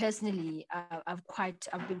me personally. I've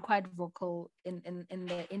been quite vocal in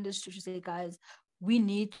the industry to say, guys, we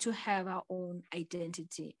need to have our own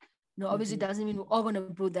identity. Obviously, it doesn't mean we're all going to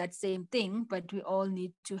brew that same thing, but we all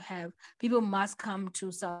need to have, people must come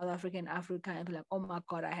to South Africa and Africa and be like, oh my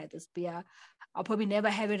God, I had this beer. I'll probably never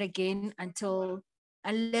have it again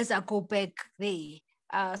unless I go back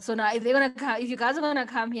there. So now if you guys are gonna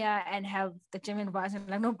come here and have the German version,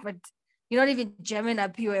 like, no, but you're not even German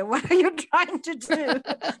up here. What are you trying to do?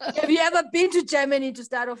 Have you ever been to Germany to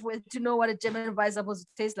start off with to know what a German beer is supposed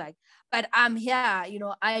to taste like? But I'm here,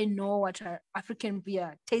 I know what African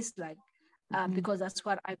beer tastes like, because that's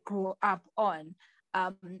what I grew up on.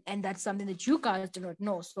 And that's something that you guys do not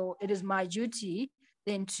know. So it is my duty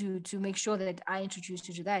then to make sure that I introduce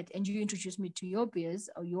you to that, and you introduce me to your beers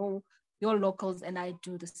or your locals, and I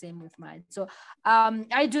do the same with mine. So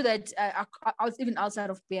I do that. I was even outside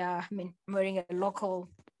of beer. I'm wearing a local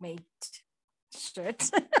made shirt.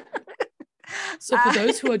 So for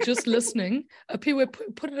those who are just listening,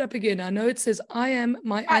 Apiwe, put it up again. I know it says, I am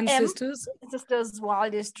my ancestors'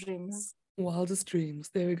 wildest dreams. Wildest dreams.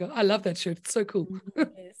 There we go. I love that shirt. It's so cool.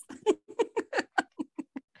 Yes.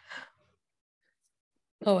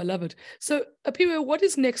 Oh, I love it. So, Apiwe, what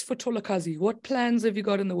is next for Tolokazi? What plans have you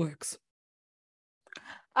got in the works?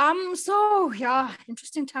 So yeah,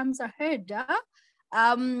 interesting times ahead.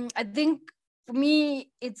 I think for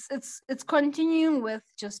me, it's continuing with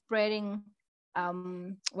just spreading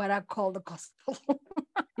what I call the gospel.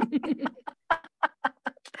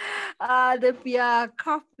 The beer,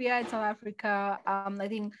 craft beer in South Africa. I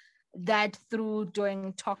think that through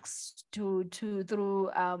doing talks through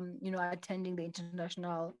attending the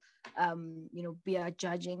international beer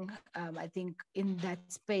judging, I think in that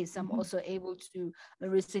space I'm also able to,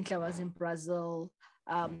 recently I was in Brazil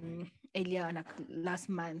earlier, like last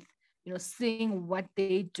month, seeing what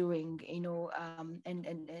they're doing,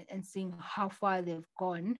 and seeing how far they've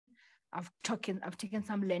gone. I've taken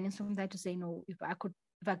some learnings from that to say, if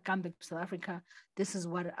I come back to South Africa, this is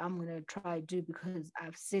what I'm going to try to do, because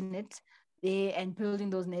I've seen it there, and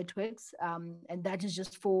building those networks. And that is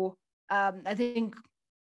just for, I think,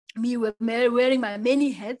 me wearing my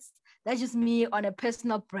many hats. That's just me on a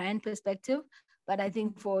personal brand perspective. But I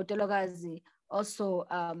think for Tolokazi, also,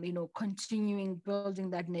 continuing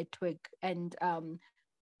building that network and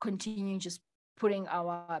continuing just putting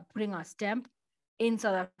our stamp in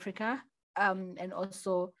South Africa, and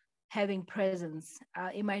also having presence.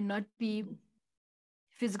 It might not be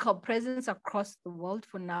physical presence across the world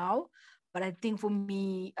for now, but I think for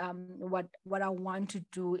me, what I want to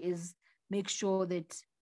do is make sure that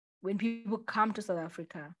when people come to South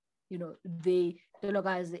Africa,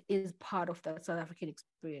 Tolokazi is part of the South African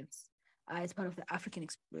experience. It's part of the African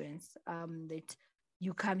experience. That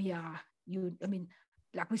you come here,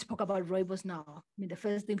 like we spoke about rooibos now. The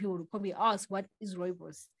first thing people would probably ask, what is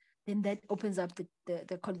rooibos? then that opens up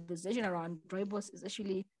the conversation around rooibos. Is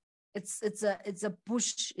actually it's a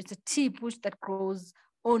bush, it's a tea bush that grows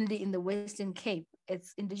only in the Western Cape.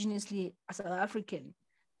 It's indigenously South African.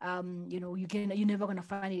 You're never gonna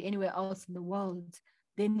find it anywhere else in the world.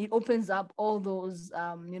 Then it opens up all those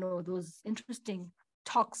those interesting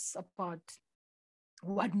talks about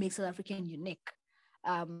what makes South African unique.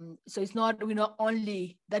 So it's not we're not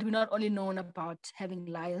only known about having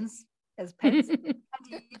lions as pets.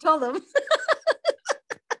 You told them.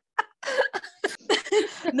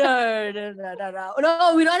 No,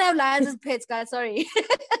 we don't have lions as pets, guys. Sorry.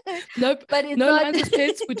 Nope. But it's no not... lions as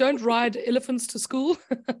pets. We don't ride elephants to school.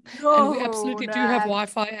 No, and we absolutely do have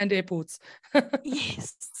Wi-Fi and airports.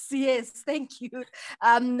 Yes, thank you.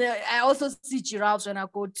 I also see giraffes when I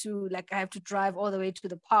go to, like, I have to drive all the way to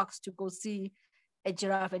the parks to go see a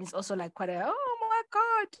giraffe, and it's also like quite a, oh my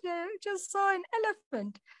God, I just saw an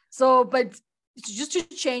elephant. So, but just to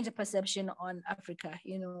change the perception on Africa,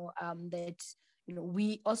 that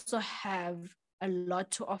we also have a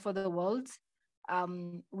lot to offer the world.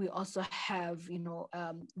 We also have,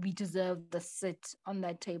 we deserve the sit on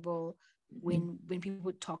that table when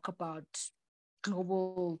people talk about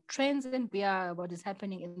global trends and what is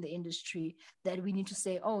happening in the industry, that we need to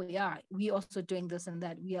say, oh yeah, we also doing this and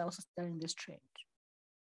that. We are also starting this trend.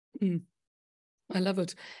 I love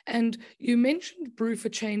it. And you mentioned Brew for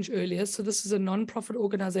Change earlier. So this is a non-profit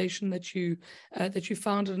organization that you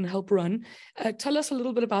founded and help run. Tell us a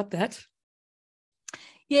little bit about that.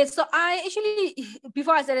 Yeah, so I actually,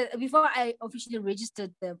 before I officially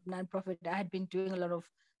registered the non-profit, I had been doing a lot of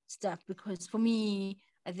stuff, because for me,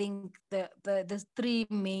 I think there's three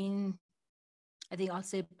main, I think I'll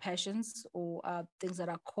say, passions or things that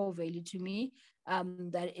are core value to me.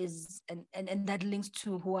 That is, and that links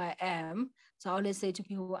to who I am. So I always say to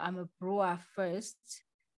people, I'm a brewer first,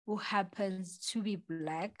 who happens to be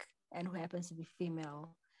Black and who happens to be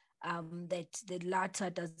female. That the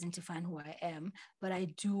latter doesn't define who I am, but I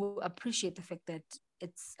do appreciate the fact that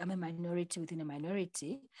I'm a minority within a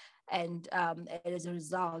minority, and as a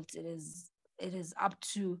result, it is up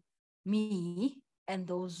to me and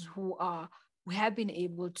those who have been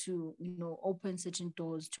able to open certain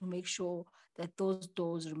doors to make sure that those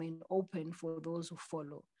doors remain open for those who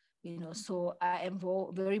follow. So I am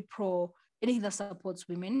very pro anything that supports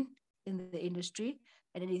women in the industry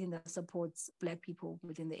and anything that supports Black people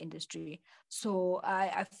within the industry. So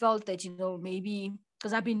I felt that, maybe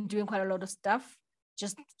because I've been doing quite a lot of stuff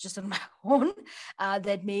just on my own,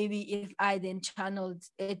 that maybe if I then channeled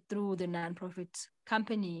it through the nonprofit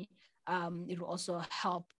company, it will also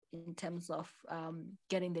help in terms of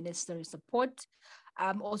getting the necessary support.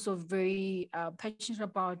 I'm also very passionate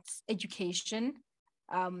about education,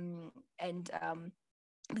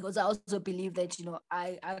 because I also believe that,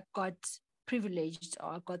 I got privileged,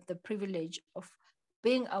 or I got the privilege of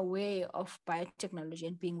being aware of biotechnology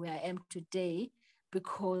and being where I am today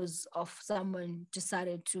because of someone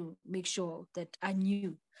decided to make sure that I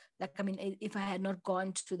knew. Like, I mean, if I had not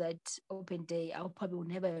gone to that open day, I would probably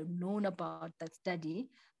never have known about that study.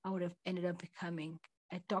 I would have ended up becoming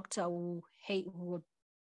a doctor who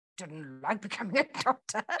didn't like becoming a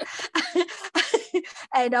doctor.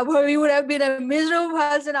 And I probably would have been a miserable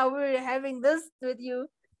person. I would be having this with you.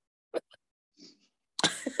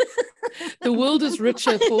 The world is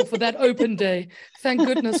richer for that open day. Thank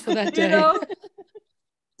goodness for that day.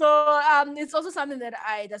 So it's also something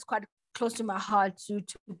that's quite close to my heart to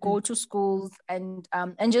go to schools and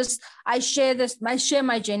just I share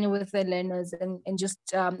my journey with the learners and just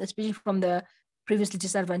especially from the previously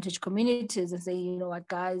disadvantaged communities, and say, you know what,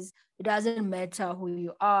 guys, it doesn't matter who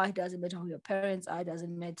you are, it doesn't matter who your parents are, it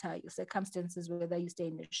doesn't matter your circumstances, whether you stay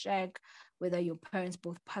in the shack, whether your parents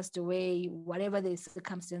both passed away, whatever the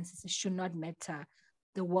circumstances, it should not matter.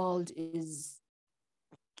 The world is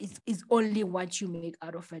only what you make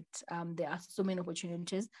out of it. There are so many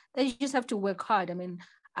opportunities that you just have to work hard. I mean,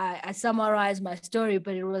 I summarized my story,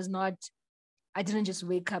 but it was not, I didn't just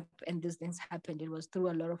wake up and these things happened. It was through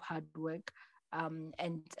a lot of hard work.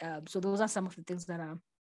 So those are some of the things that are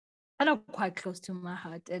quite close to my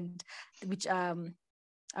heart, and which I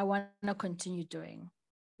want to continue doing.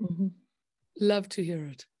 Mm-hmm. Love to hear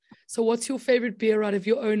it. So what's your favorite beer out of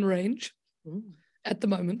your own range at the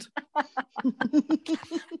moment?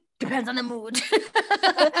 Depends on the mood.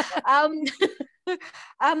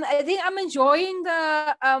 I think I'm enjoying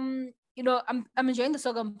the I'm enjoying the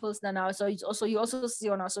Sorghum Pilsner now. So it's also, you also see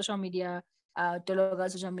on our social media, Dologa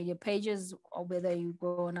social media pages, or whether you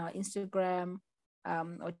go on our Instagram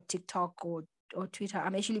or TikTok or Twitter,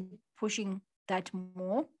 I'm actually pushing that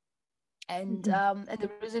more. And the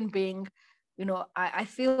reason being, I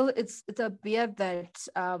feel it's a beer that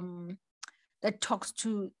that talks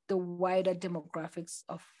to the wider demographics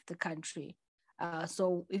of the country.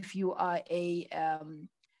 So if you are a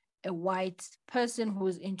white person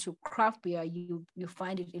who's into craft beer, you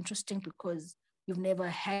find it interesting because you've never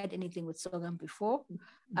had anything with sorghum before.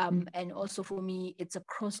 And also for me, it's a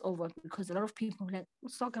crossover because a lot of people like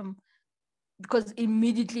sorghum, because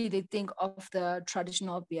immediately they think of the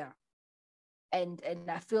traditional beer. And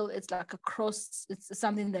I feel it's like it's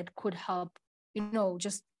something that could help,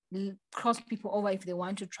 just cross people over if they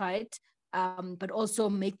want to try it, but also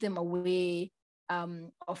make them aware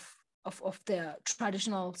of the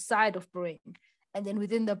traditional side of brewing. And then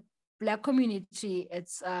within the Black community,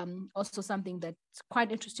 it's also something that's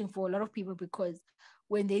quite interesting for a lot of people, because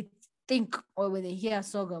when they think or when they hear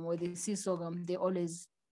sorghum or they see sorghum, they always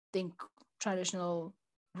think traditional,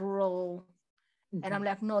 rural. And I'm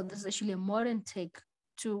like, no, this is actually a modern take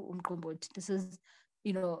to Umqombothi. This is,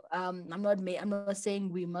 I'm not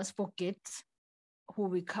saying we must forget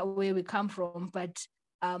where we come from, but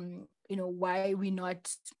why we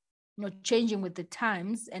not changing with the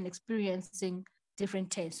times and experiencing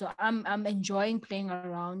different tastes. So I'm enjoying playing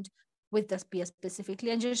around with this beer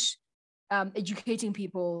specifically, and just educating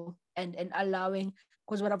people and allowing,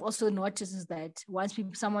 because what I've also noticed is that once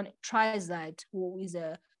someone tries that who is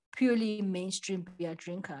a purely mainstream beer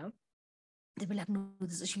drinker, they'll be like, no,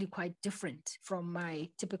 this is actually quite different from my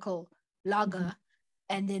typical lager.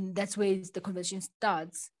 And then that's where the conversation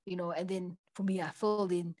starts, and then for me, I feel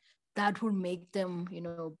then that will make them,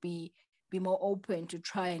 be more open to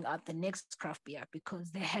trying out the next craft beer,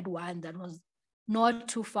 because they had one that was not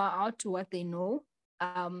too far out to what they know.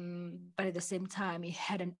 But at the same time, it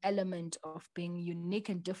had an element of being unique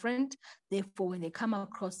and different. Therefore, when they come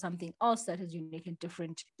across something else that is unique and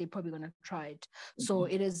different, they're probably going to try it. So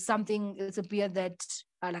it's a beer that,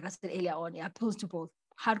 like I said earlier on, it appeals to both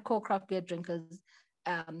hardcore craft beer drinkers,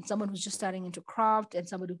 someone who's just starting into craft, and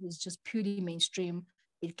somebody who's just purely mainstream.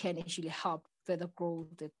 It can actually help further grow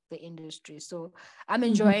the industry. So I'm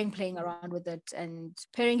enjoying playing around with it and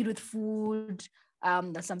pairing it with food.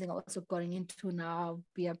 That's something I'm also going into now,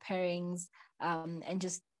 beer pairings, and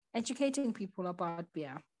just educating people about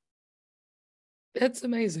beer. That's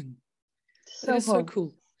amazing. So cool. So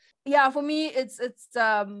cool. Yeah, for me, it's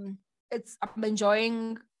I'm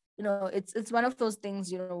enjoying. It's one of those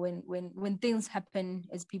things. When things happen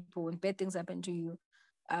as people, when bad things happen to you,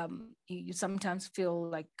 you sometimes feel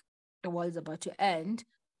like the world is about to end.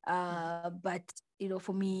 But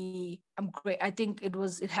for me, I'm great. I think it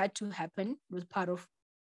had to happen. It was part of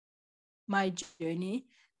my journey.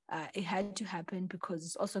 It had to happen because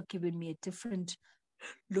it's also given me a different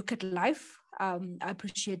look at life. I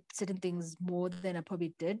appreciate certain things more than I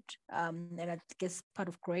probably did. And I guess part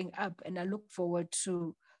of growing up, and I look forward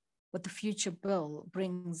to what the future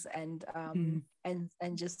brings, and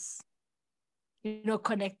just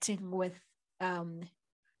connecting with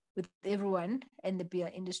everyone in the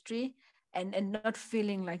beer industry, and not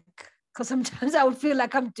feeling like, because sometimes I would feel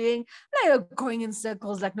like I'm doing going in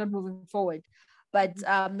circles, like not moving forward. But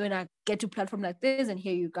when I get to a platform like this and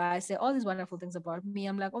hear you guys say all these wonderful things about me,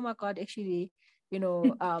 I'm like, oh my God, actually, I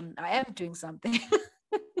am doing something.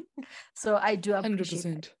 So I do appreciate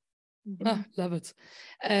 100%. it. Love it.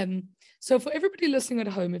 So for everybody listening at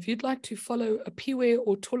home, if you'd like to follow Apiwe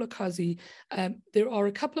or Tolokazi, there are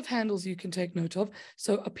a couple of handles you can take note of.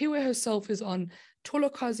 So Apiwe herself is on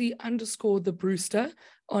Tolokazi_the Brewster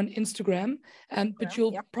on Instagram, but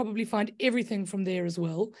you'll probably find everything from there as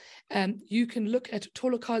well. You can look at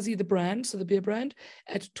Tolokazi, the brand, so the beer brand,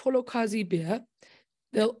 at Tolokazi Beer.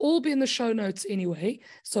 They'll all be in the show notes anyway,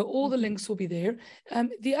 so all the links will be there.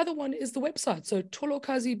 The other one is the website. So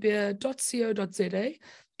tolokazibeer.co.za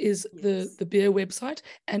is the beer website,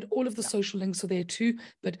 and all of the social links are there too.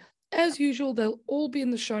 But as usual, they'll all be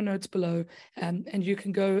in the show notes below, and you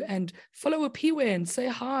can go and follow Apiwe and say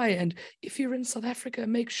hi. And if you're in South Africa,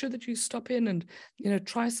 make sure that you stop in and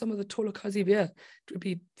try some of the Tolokazi beer. It would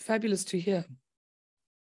be fabulous to hear.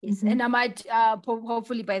 Yes, and I might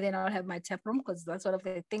hopefully by then I'll have my tap room, because that's one of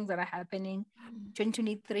the things that are happening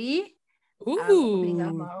 2023. Opening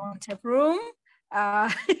up my own tap room.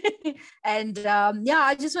 And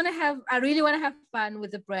I really want to have fun with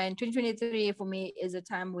the brand. 2023 for me is a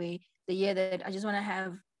time the year that I just want to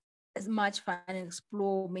have as much fun and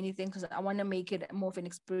explore many things, because I want to make it more of an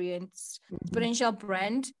experiential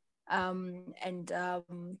brand, and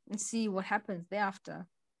see what happens thereafter.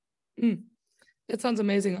 That sounds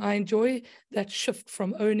amazing. I enjoy that shift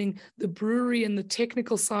from owning the brewery and the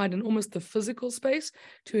technical side and almost the physical space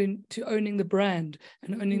to owning the brand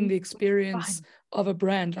and owning the experience of a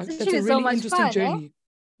brand. Like, that's a really interesting journey.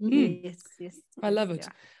 Yes, yes. I love it. Yeah.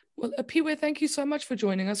 Well, Apiwe, thank you so much for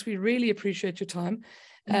joining us. We really appreciate your time.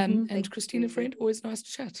 And Thank Christina, you. friend, always nice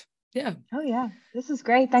to chat. Yeah. Oh, yeah. This is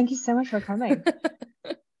great. Thank you so much for coming.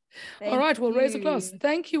 All right. Well, raise a you. glass.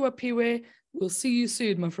 Thank you, Apiwe. We'll see you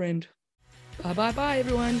soon, my friend. Bye,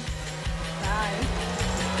 everyone. Bye.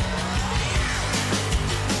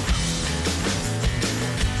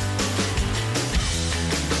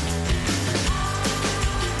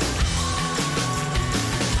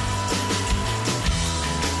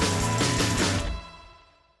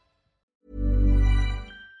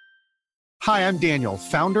 Hi, I'm Daniel,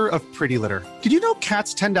 founder of Pretty Litter. Did you know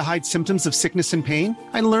cats tend to hide symptoms of sickness and pain?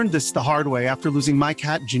 I learned this the hard way after losing my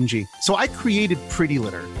cat, Gingy. So I created Pretty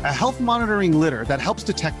Litter, a health monitoring litter that helps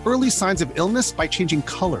detect early signs of illness by changing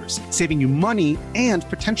colors, saving you money and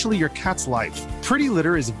potentially your cat's life. Pretty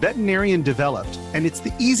Litter is veterinarian developed, and it's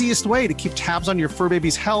the easiest way to keep tabs on your fur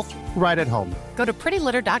baby's health right at home. Go to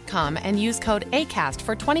prettylitter.com and use code ACAST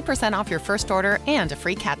for 20% off your first order and a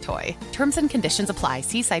free cat toy. Terms and conditions apply.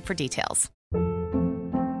 See site for details.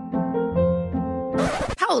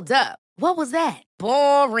 Hold up. What was that?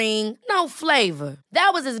 Boring. No flavor.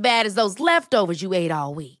 That was as bad as those leftovers you ate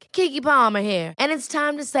all week. Keke Palmer here, and it's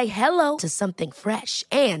time to say hello to something fresh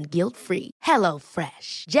and guilt-free. Hello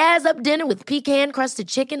Fresh. Jazz up dinner with pecan-crusted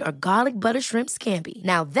chicken or garlic butter shrimp scampi.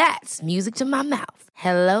 Now that's music to my mouth.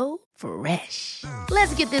 Hello Fresh.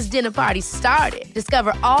 Let's get this dinner party started.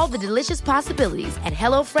 Discover all the delicious possibilities at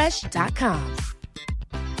hellofresh.com.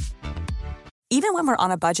 Even when we're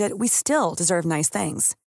on a budget, we still deserve nice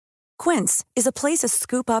things. Quince is a place to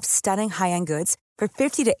scoop up stunning high-end goods for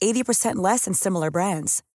 50 to 80% less than similar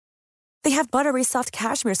brands. They have buttery soft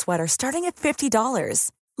cashmere sweaters starting at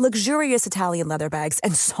 $50, luxurious Italian leather bags,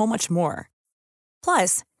 and so much more.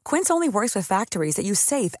 Plus, Quince only works with factories that use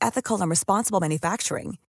safe, ethical, and responsible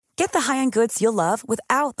manufacturing. Get the high-end goods you'll love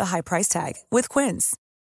without the high price tag with Quince.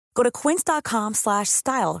 Go to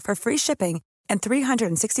quince.com/style for free shipping and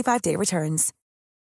 365-day returns.